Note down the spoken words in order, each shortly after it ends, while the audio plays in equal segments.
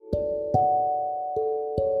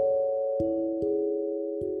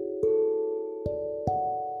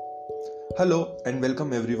Hello and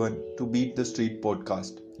welcome everyone to Beat the Street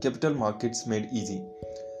podcast, Capital Markets Made Easy.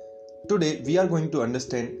 Today we are going to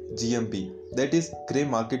understand GMP, that is Grey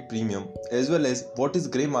Market Premium, as well as what is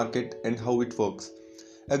grey market and how it works.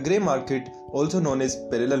 A grey market, also known as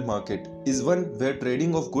parallel market, is one where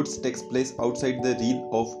trading of goods takes place outside the reel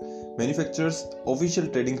of manufacturers' official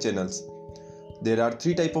trading channels. There are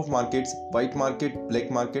three types of markets: white market, black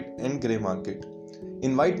market and grey market.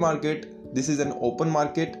 In white market, this is an open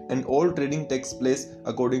market and all trading takes place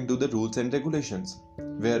according to the rules and regulations.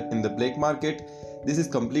 Where in the black market, this is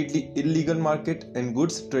completely illegal market and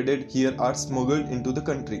goods traded here are smuggled into the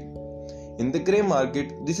country. In the grey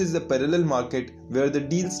market, this is the parallel market where the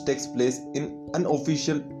deals takes place in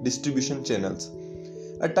unofficial distribution channels.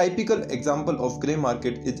 A typical example of grey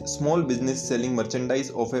market is small business selling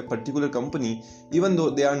merchandise of a particular company even though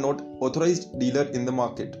they are not authorized dealer in the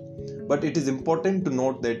market. But it is important to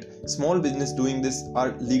note that small business doing this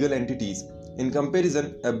are legal entities. In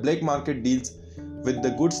comparison, a black market deals with the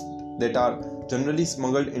goods that are generally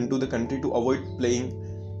smuggled into the country to avoid paying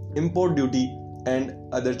import duty and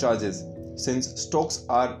other charges. Since stocks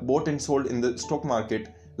are bought and sold in the stock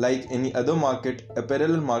market, like any other market, a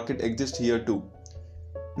parallel market exists here too.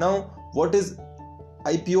 Now, what is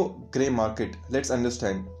IPO grey market? Let's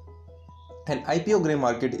understand. An IPO grey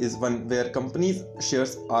market is one where companies'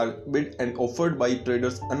 shares are bid and offered by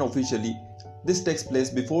traders unofficially. This takes place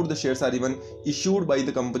before the shares are even issued by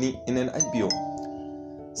the company in an IPO.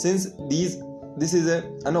 Since this is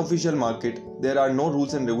an unofficial market, there are no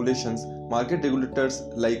rules and regulations. Market regulators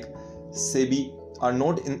like SEBI are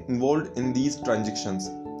not involved in these transactions.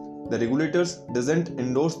 The regulators doesn't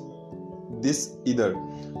endorse this either.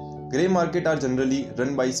 Grey market are generally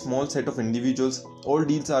run by small set of individuals. All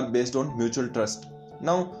deals are based on mutual trust.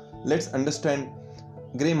 Now let's understand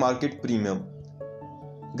grey market premium.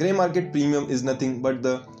 Grey market premium is nothing but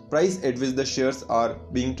the price at which the shares are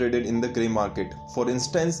being traded in the grey market. For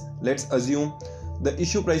instance, let's assume the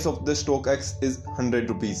issue price of the stock X is 100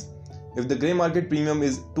 rupees. If the grey market premium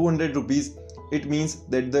is 200 rupees, it means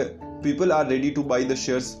that the people are ready to buy the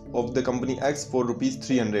shares of the company X for rupees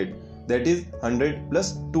 300. That is 100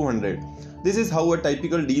 plus 200. This is how a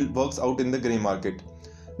typical deal works out in the grey market.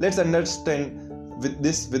 Let's understand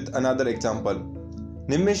with another example.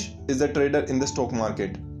 Nimish is a trader in the stock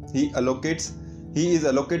market. He is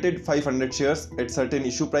allocated 500 shares at certain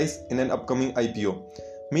issue price in an upcoming IPO.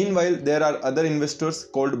 Meanwhile, there are other investors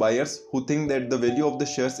called buyers who think that the value of the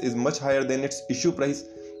shares is much higher than its issue price.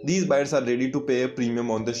 These buyers are ready to pay a premium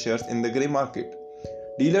on the shares in the grey market.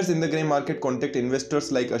 Dealers in the grey market contact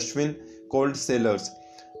investors like Ashwin called sellers.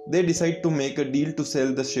 They decide to make a deal to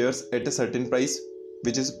sell the shares at a certain price,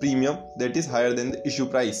 which is premium that is higher than the issue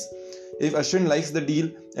price. If Ashwin likes the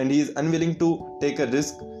deal and he is unwilling to take a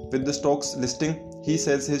risk with the stock's listing, he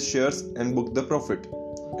sells his shares and books the profit.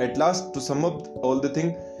 At last, to sum up all the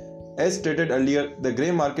thing, as stated earlier, the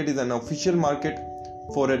grey market is an official market.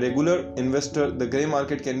 For a regular investor, the grey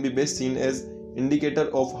market can be best seen as indicator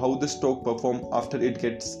of how the stock perform after it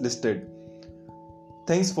gets listed.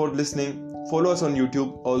 Thanks for listening. Follow us on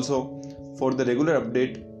YouTube also for the regular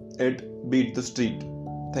update at Beat the Street.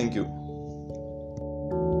 Thank you.